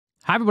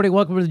Hi, everybody.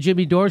 Welcome to the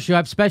Jimmy Dore Show. I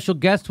have special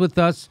guest with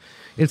us.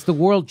 It's the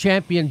world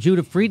champion,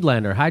 Judah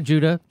Friedlander. Hi,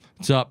 Judah.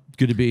 What's up?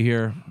 Good to be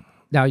here.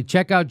 Now,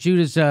 check out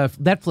Judah's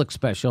Netflix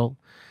special.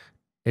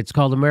 It's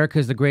called America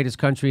is the Greatest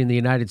Country in the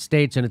United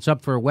States, and it's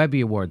up for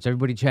Webby Awards.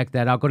 Everybody check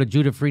that out. Go to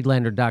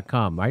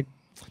judahfriedlander.com, right?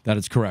 That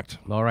is correct.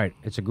 All right.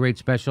 It's a great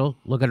special.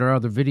 Look at our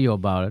other video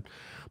about it.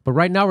 But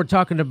right now we're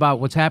talking about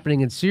what's happening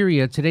in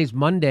Syria. Today's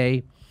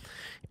Monday,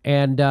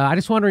 and I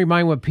just want to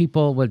remind what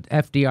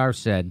FDR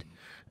said.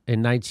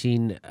 In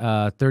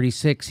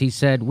 1936, he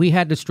said, "We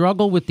had to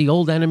struggle with the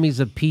old enemies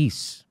of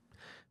peace,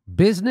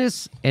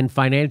 business and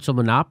financial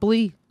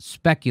monopoly,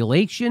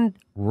 speculation,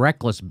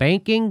 reckless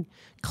banking,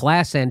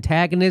 class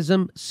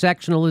antagonism,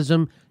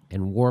 sectionalism,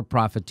 and war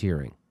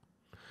profiteering."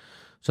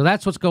 So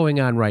that's what's going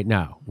on right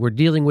now. We're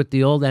dealing with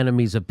the old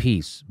enemies of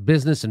peace,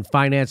 business and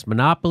finance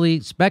monopoly,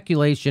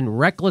 speculation,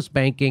 reckless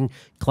banking,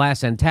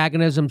 class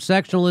antagonism,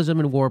 sectionalism,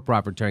 and war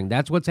profiteering.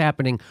 That's what's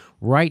happening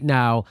right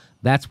now.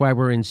 That's why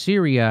we're in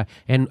Syria.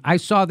 And I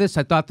saw this.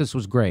 I thought this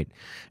was great.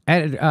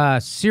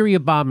 Syria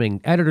bombing.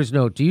 Editor's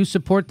note, do you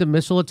support the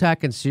missile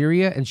attack in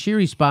Syria? And she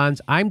responds,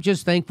 I'm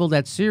just thankful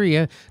that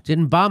Syria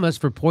didn't bomb us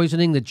for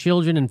poisoning the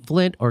children in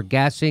Flint or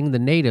gassing the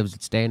natives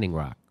at Standing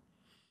Rock.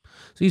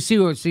 So you see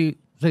what...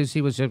 So you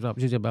see what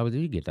she's about.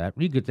 You get that?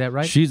 You get that,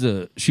 right? She's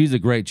a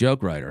great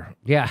joke writer.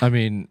 Yeah. I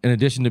mean, in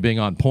addition to being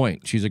on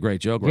point, she's a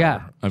great joke writer.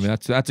 Yeah. I mean,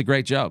 that's a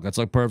great joke. That's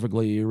like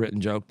perfectly written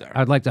joke there.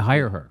 I'd like to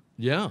hire her.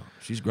 Yeah,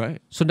 she's great.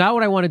 So now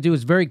what I want to do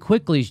is very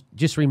quickly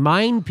just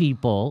remind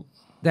people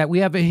that we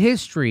have a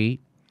history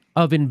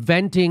of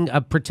inventing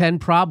a pretend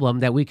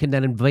problem that we can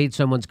then invade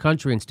someone's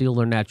country and steal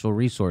their natural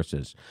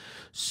resources.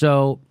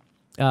 So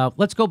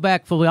let's go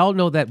back. We all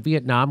know that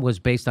Vietnam was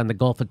based on the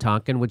Gulf of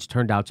Tonkin, which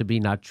turned out to be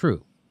not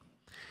true.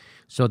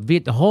 So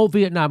the whole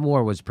Vietnam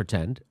War was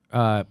pretend.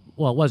 Well,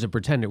 it wasn't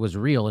pretend. It was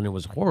real, and it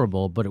was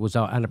horrible, but it was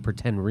on a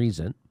pretend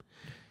reason.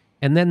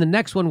 And then the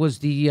next one was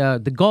the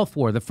Gulf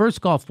War, the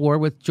first Gulf War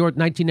with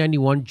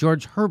 1991,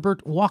 George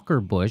Herbert Walker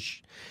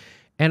Bush.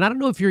 And I don't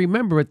know if you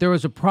remember it, there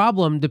was a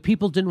problem. The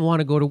people didn't want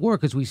to go to war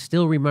because we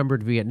still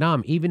remembered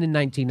Vietnam, even in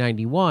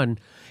 1991.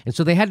 And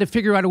so they had to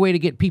figure out a way to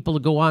get people to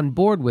go on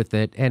board with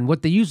it. And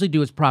what they usually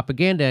do is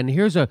propaganda. And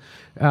here's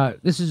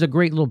this is a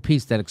great little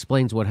piece that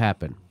explains what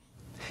happened.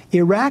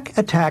 Iraq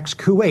attacks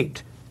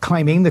Kuwait,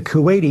 claiming the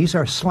Kuwaitis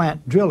are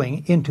slant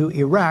drilling into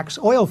Iraq's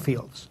oil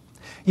fields.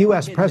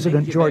 U.S.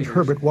 President George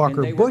Herbert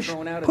Walker Bush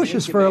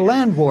pushes for a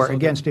land war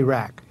against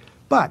Iraq.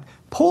 But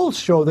polls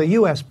show the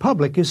U.S.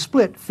 public is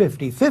split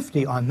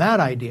 50-50 on that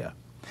idea.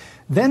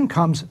 Then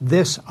comes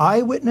this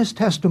eyewitness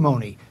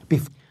testimony.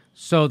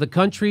 So the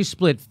country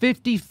split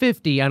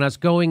 50-50 on us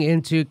going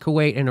into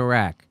Kuwait and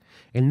Iraq.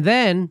 And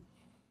then...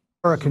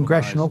 for a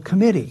congressional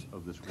committee.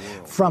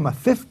 From a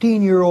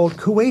 15-year-old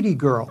Kuwaiti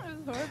girl.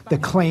 The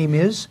claim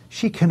is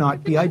she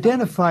cannot be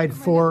identified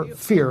for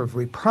fear of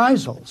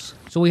reprisals.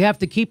 So we have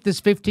to keep this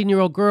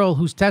 15-year-old girl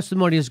whose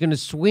testimony is going to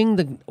swing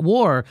the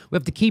war. We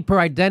have to keep her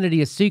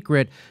identity a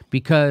secret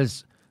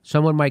because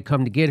someone might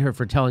come to get her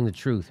for telling the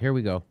truth. Here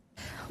we go.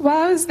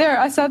 While I was there,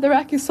 I saw the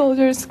Iraqi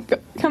soldiers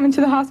come into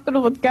the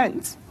hospital with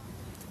guns.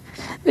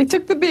 They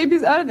took the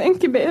babies out of the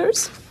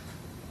incubators.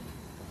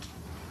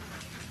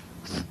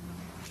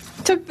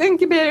 Took the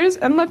incubators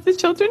and left the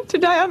children to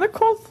die on the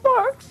cold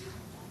floor.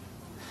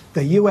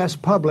 The U.S.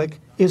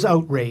 public is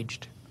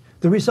outraged.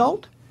 The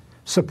result?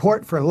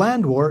 Support for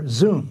land war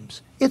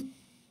zooms.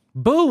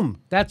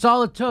 Boom! That's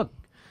all it took.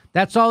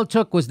 That's all it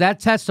took was that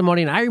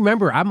testimony. And I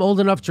remember, I'm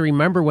old enough to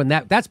remember when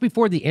that's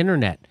before the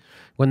internet,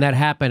 when that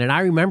happened. And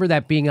I remember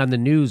that being on the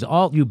news,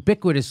 all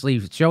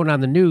ubiquitously shown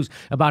on the news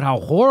about how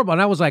horrible.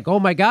 And I was like, oh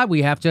my God,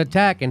 we have to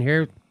attack. And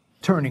here...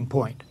 turning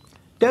point.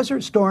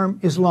 Desert Storm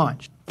is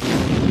launched.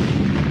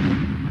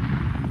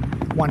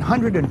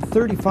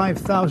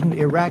 135,000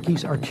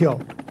 Iraqis are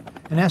killed.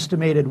 An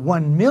estimated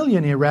 1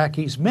 million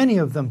Iraqis, many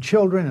of them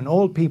children and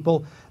old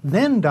people,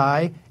 then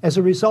die as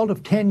a result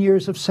of 10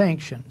 years of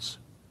sanctions.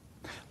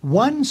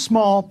 One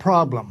small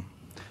problem.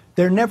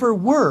 There never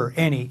were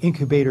any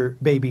incubator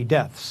baby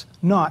deaths,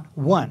 not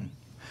one.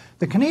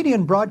 The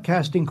Canadian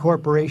Broadcasting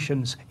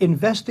Corporation's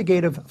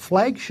investigative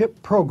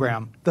flagship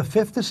program, The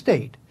Fifth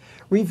Estate,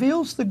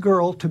 reveals the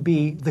girl to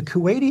be the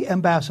Kuwaiti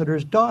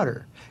ambassador's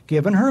daughter,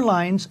 given her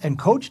lines and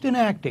coached in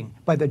acting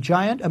by the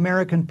giant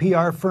American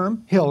PR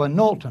firm Hill and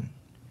Knowlton.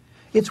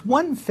 It's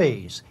one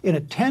phase in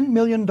a $10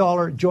 million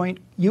joint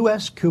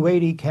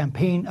U.S.-Kuwaiti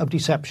campaign of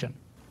deception.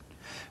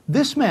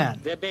 This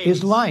man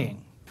is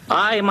lying.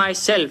 I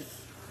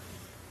myself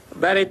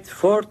buried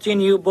 40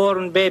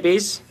 newborn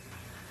babies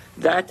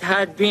that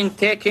had been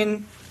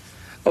taken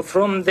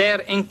from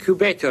their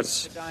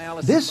incubators.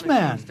 This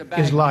man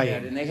is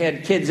lying. And they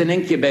had kids in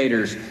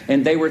incubators,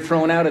 and they were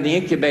thrown out of the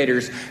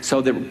incubators so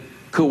that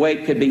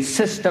Kuwait could be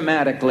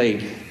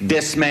systematically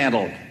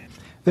dismantled.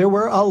 There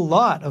were a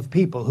lot of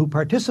people who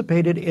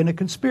participated in a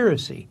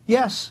conspiracy.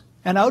 Yes,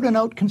 an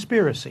out-and-out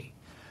conspiracy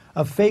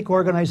of fake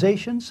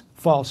organizations,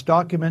 false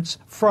documents,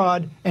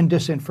 fraud, and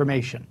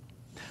disinformation.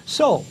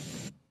 So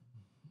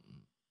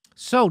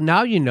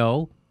now you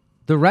know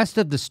the rest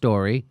of the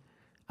story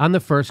on the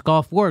first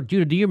Gulf War.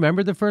 Dude, do you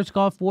remember the first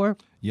Gulf War?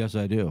 Yes,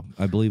 I do.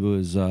 I believe it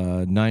was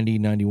 90,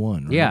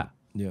 91. Right? Yeah.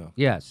 Yeah.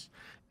 Yes.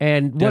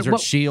 And Desert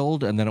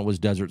Shield, and then it was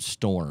Desert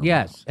Storm.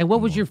 Yes. And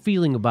what was your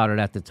feeling about it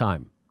at the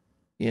time?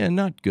 Yeah,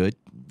 not good.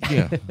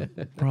 Yeah.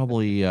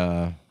 Probably.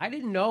 I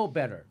didn't know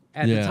better.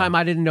 At the Yeah. time,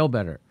 I didn't know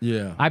better.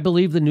 Yeah. I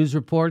believed the news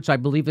reports. I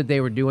believed that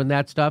they were doing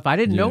that stuff. I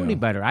didn't know Yeah. any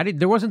better.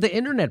 There wasn't the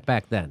internet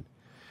back then.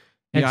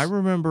 And Yeah, I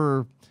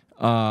remember.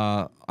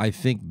 I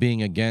think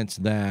being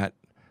against that.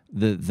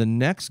 The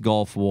next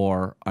Gulf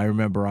War, I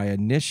remember. I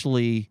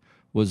initially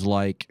was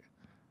like,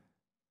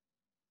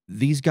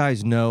 these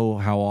guys know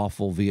how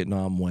awful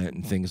Vietnam went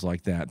and things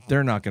like that.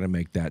 They're not going to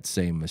make that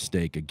same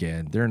mistake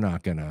again. They're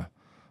not going to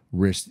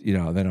risk.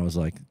 Then I was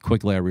like,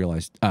 quickly I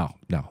realized, oh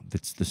no,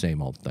 it's the same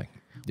old thing.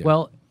 Yeah.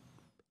 Well,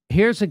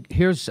 here's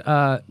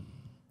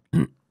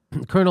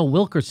Colonel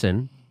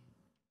Wilkerson,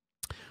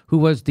 who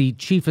was the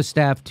chief of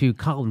staff to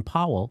Colin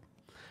Powell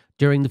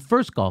during the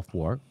first Gulf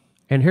War,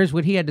 and here's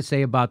what he had to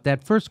say about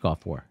that first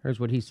Gulf War. Here's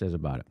what he says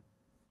about it.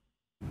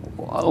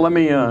 Well, let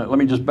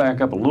me just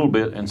back up a little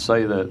bit and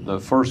say that the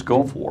first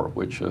Gulf War,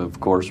 which of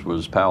course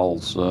was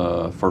Powell's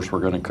first we're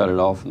going to cut it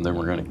off and then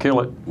we're going to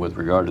kill it with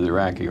regard to the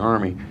Iraqi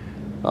army,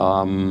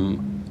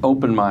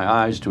 opened my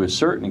eyes to a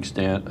certain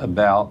extent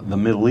about the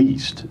Middle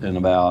East and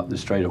about the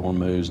Strait of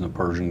Hormuz and the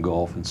Persian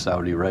Gulf and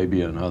Saudi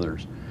Arabia and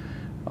others.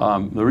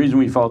 The reason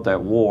we fought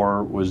that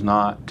war was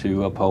not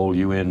to uphold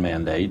UN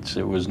mandates.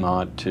 It was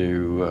not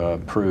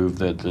to prove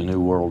that the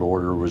New World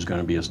Order was going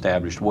to be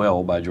established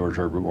well by George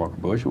Herbert Walker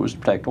Bush. It was to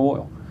protect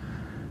oil.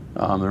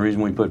 The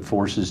reason we put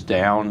forces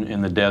down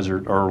in the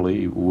desert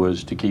early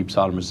was to keep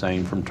Saddam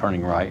Hussein from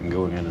turning right and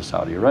going into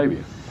Saudi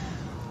Arabia.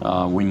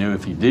 We knew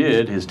if he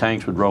did, his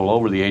tanks would roll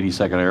over the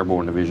 82nd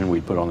Airborne Division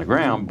we'd put on the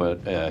ground, but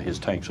his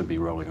tanks would be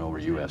rolling over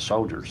U.S.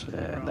 soldiers,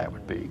 and that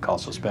would be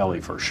casus belli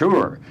for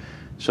sure.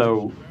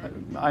 So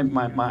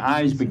my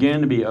eyes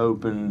began to be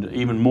opened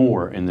even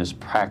more in this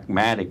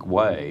pragmatic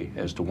way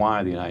as to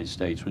why the United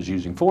States was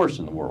using force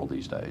in the world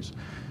these days.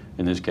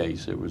 In this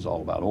case, it was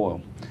all about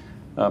oil.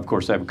 Of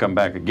course, that would come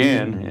back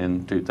again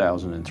in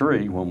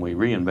 2003 when we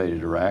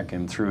reinvaded Iraq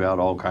and threw out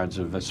all kinds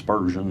of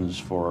aspersions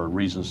for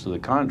reasons to the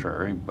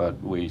contrary, but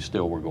we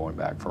still were going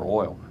back for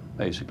oil,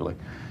 basically.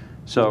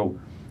 So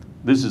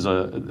this is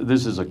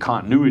a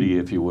continuity,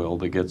 if you will,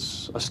 that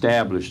gets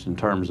established in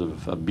terms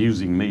of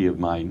abusing me of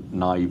my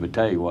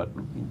naivete, what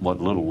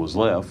little was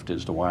left,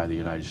 as to why the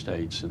United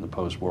States in the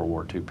post-World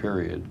War II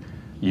period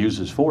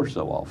uses force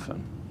so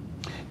often.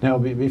 Now,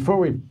 before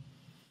we...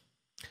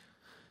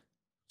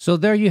 So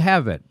there you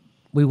have it.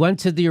 We went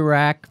to the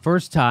Iraq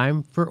first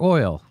time for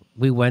oil.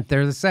 We went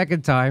there the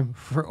second time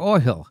for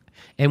oil.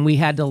 And we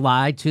had to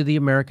lie to the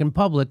American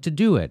public to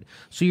do it.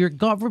 So your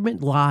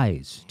government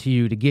lies to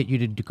you to get you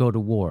to go to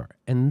war.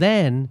 And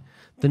then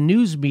the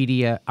news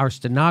media are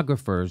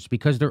stenographers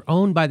because they're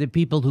owned by the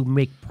people who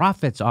make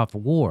profits off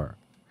war.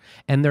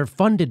 And they're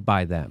funded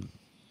by them.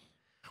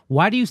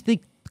 Why do you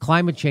think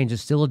climate change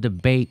is still a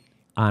debate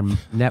on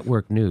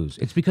network news?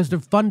 It's because they're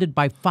funded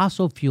by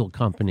fossil fuel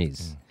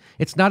companies.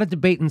 It's not a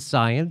debate in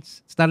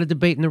science. It's not a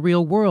debate in the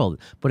real world,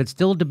 but it's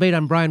still a debate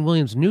on Brian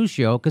Williams' news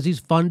show because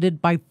he's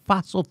funded by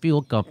fossil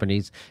fuel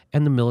companies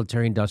and the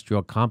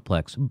military-industrial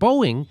complex.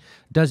 Boeing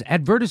does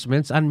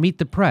advertisements on Meet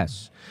the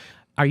Press.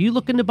 Are you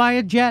looking to buy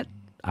a jet?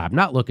 I'm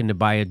not looking to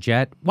buy a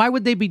jet. Why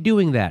would they be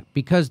doing that?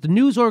 Because the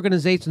news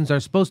organizations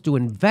are supposed to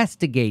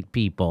investigate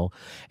people,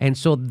 and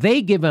so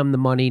they give them the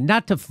money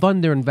not to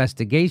fund their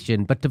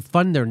investigation, but to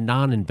fund their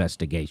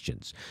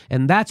non-investigations.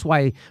 And that's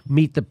why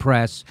Meet the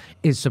Press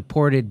is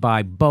supported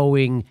by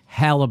Boeing,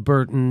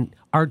 Halliburton,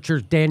 Archer,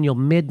 Daniel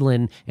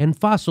Midland, and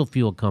fossil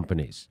fuel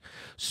companies.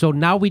 So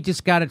now we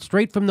just got it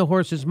straight from the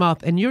horse's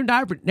mouth, and you're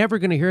never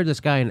going to hear this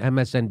guy on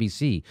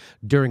MSNBC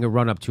during a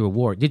run-up to a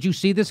war. Did you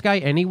see this guy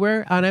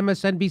anywhere on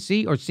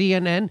MSNBC or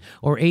CNN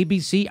or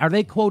ABC? Are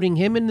they quoting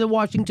him in the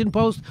Washington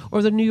Post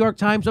or the New York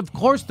Times? Of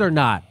course they're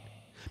not.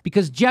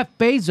 Because Jeff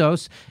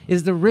Bezos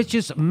is the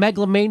richest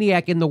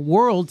megalomaniac in the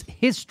world's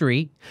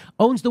history,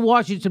 owns the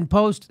Washington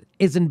Post,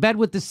 is in bed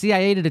with the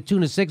CIA to the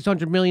tune of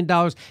 $600 million,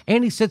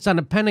 and he sits on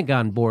a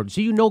Pentagon board.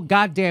 So you know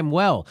goddamn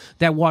well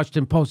that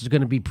Washington Post is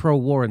going to be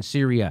pro-war in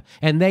Syria.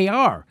 And they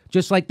are,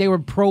 just like they were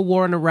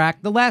pro-war in Iraq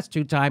the last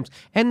two times,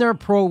 and they're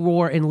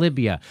pro-war in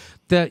Libya.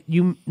 The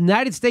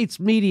United States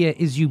media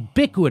is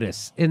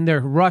ubiquitous in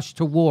their rush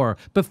to war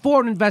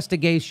before an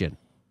investigation.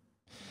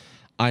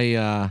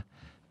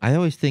 I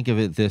always think of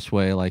it this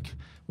way, like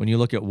when you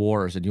look at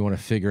wars and you want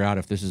to figure out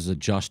if this is a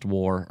just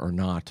war or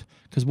not,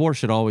 because war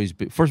should always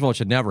be, first of all, it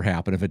should never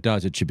happen. If it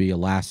does, it should be a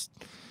last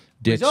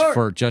ditch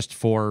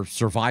for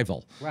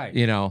survival, right?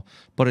 You know,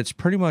 but it's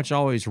pretty much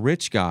always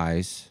rich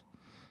guys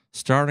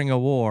starting a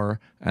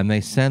war, and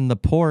they send the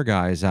poor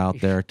guys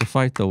out there to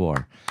fight the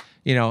war.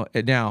 You know,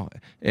 now,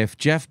 if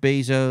Jeff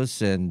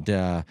Bezos and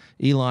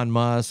Elon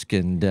Musk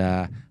and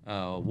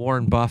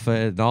Warren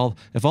Buffett and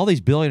if all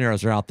these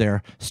billionaires are out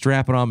there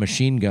strapping on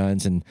machine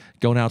guns and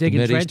going out to the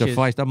Mideast to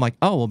fight, I'm like,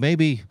 oh, well,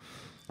 maybe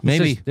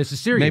maybe this is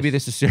serious. Maybe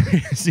this is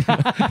serious.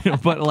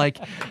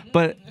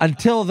 But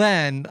until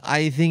then,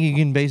 I think you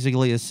can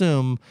basically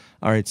assume,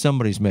 all right,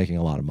 somebody's making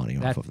a lot of money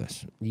off of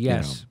this.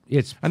 Yes,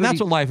 and that's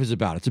what life is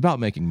about. It's about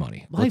making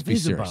money. Let's be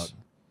serious. About.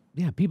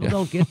 Yeah, people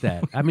don't get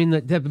that. I mean,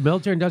 the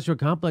military-industrial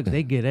complex,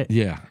 they get it.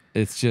 Yeah,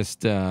 it's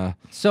just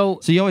so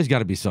you always got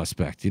to be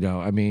suspect.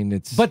 I mean,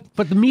 it's but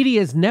the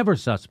media is never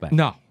suspect.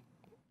 No.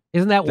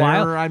 Isn't that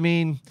wild? I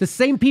mean, the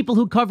same people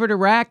who covered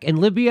Iraq and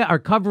Libya are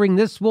covering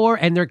this war,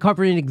 and they're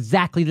covering it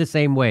exactly the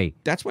same way.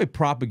 That's why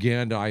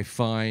propaganda, I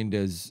find,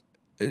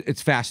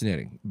 it's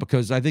fascinating,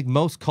 because I think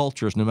most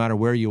cultures, no matter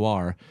where you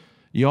are,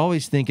 you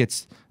always think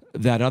it's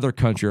that other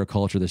country or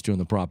culture that's doing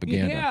the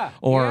propaganda.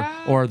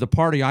 Or the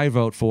party I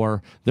vote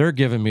for, they're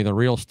giving me the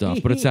real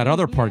stuff, but it's that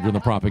other party doing the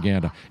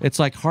propaganda. It's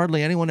like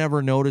hardly anyone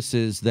ever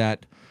notices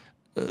that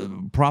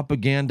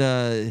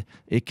propaganda,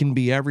 it can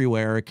be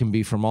everywhere. It can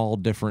be from all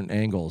different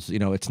angles.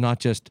 It's not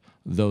just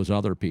those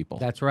other people.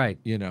 That's right.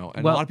 And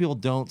a lot of people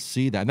don't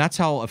see that. And that's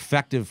how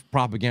effective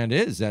propaganda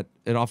is, that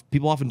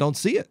people often don't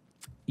see it.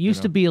 It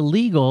used to be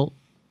illegal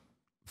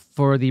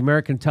for the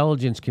American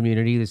intelligence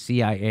community, the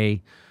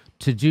CIA,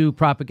 to do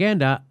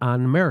propaganda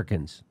on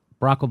Americans.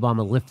 Barack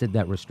Obama lifted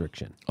that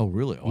restriction. Oh,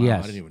 really? Wow,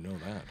 yes. I didn't even know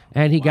that.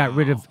 And he got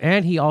rid of,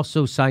 and he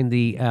also signed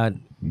the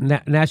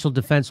National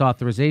Defense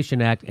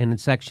Authorization Act, and in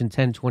Section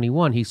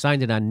 1021, he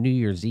signed it on New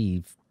Year's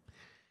Eve.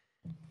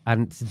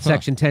 And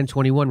Section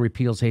 1021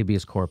 repeals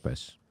habeas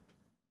corpus.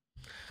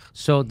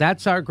 So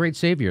that's our great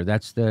savior.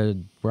 That's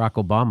the Barack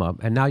Obama.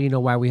 And now you know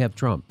why we have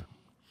Trump.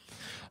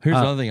 Here's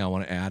another thing I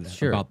want to add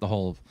sure. about the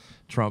whole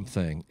Trump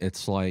thing.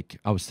 It's like,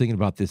 I was thinking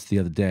about this the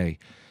other day.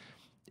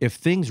 If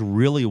things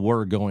really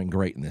were going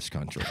great in this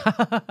country,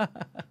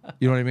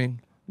 you know what I mean?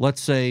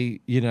 Let's say,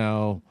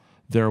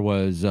 there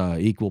was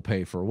equal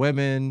pay for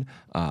women,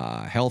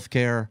 health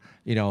care,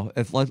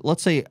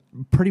 let's say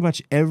pretty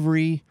much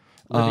every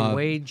living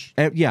wage.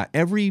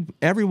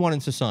 Everyone in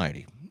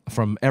society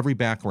from every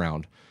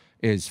background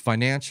is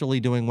financially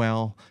doing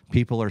well.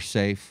 People are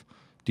safe.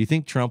 Do you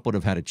think Trump would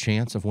have had a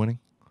chance of winning?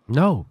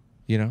 No.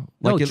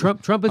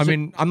 Trump is. I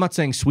mean, I'm not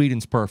saying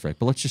Sweden's perfect,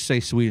 but let's just say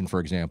Sweden, for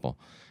example.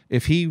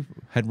 If he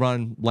had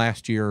run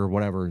last year or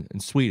whatever in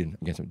Sweden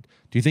against him,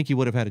 do you think he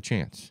would have had a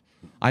chance?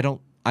 I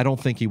don't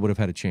think he would have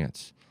had a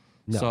chance.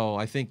 No. So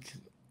I think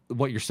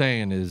what you're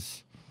saying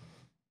is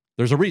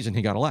there's a reason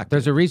he got elected.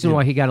 There's a reason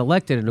why he got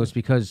elected, and it was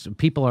because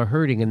people are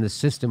hurting, and the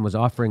system was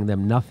offering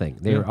them nothing.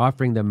 They were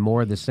offering them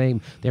more of the same.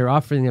 They were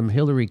offering them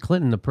Hillary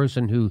Clinton, the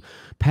person who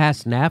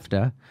passed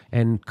NAFTA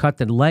and cut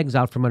the legs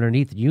out from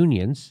underneath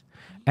unions.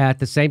 At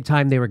the same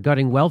time, they were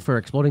gutting welfare,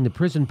 exploding the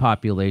prison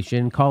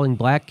population, calling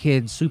black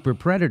kids super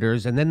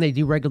predators, and then they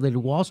deregulated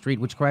Wall Street,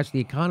 which crashed the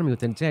economy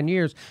within 10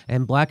 years,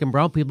 and black and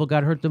brown people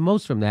got hurt the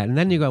most from that. And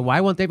then you go, why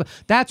won't they?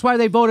 That's why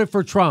they voted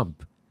for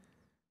Trump.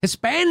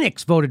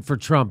 Hispanics voted for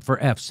Trump, for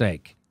F's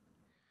sake.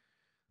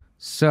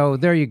 So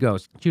there you go.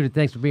 Judith,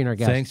 thanks for being our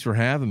guest. Thanks for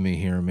having me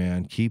here,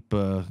 man. Keep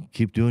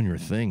doing your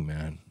thing,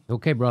 man.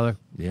 Okay, brother.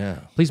 Yeah.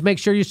 Please make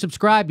sure you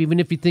subscribe. Even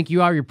if you think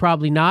you are, you're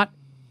probably not.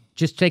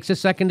 Just takes a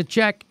second to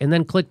check, and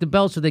then click the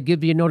bell so they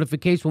give you a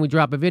notification when we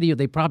drop a video.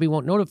 They probably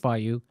won't notify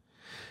you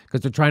because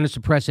they're trying to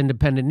suppress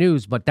independent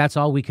news, but that's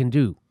all we can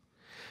do.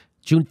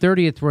 June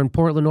 30th, we're in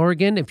Portland,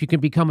 Oregon. If you can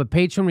become a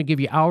patron, we give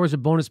you hours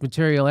of bonus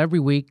material every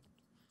week.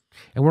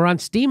 And we're on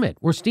Steam It.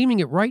 We're steaming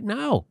it right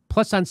now.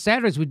 Plus, on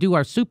Saturdays, we do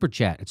our Super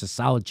Chat. It's a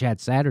solid chat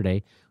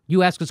Saturday.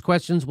 You ask us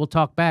questions, we'll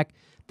talk back.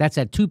 That's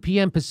at 2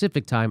 p.m.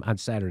 Pacific time on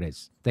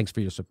Saturdays. Thanks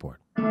for your support.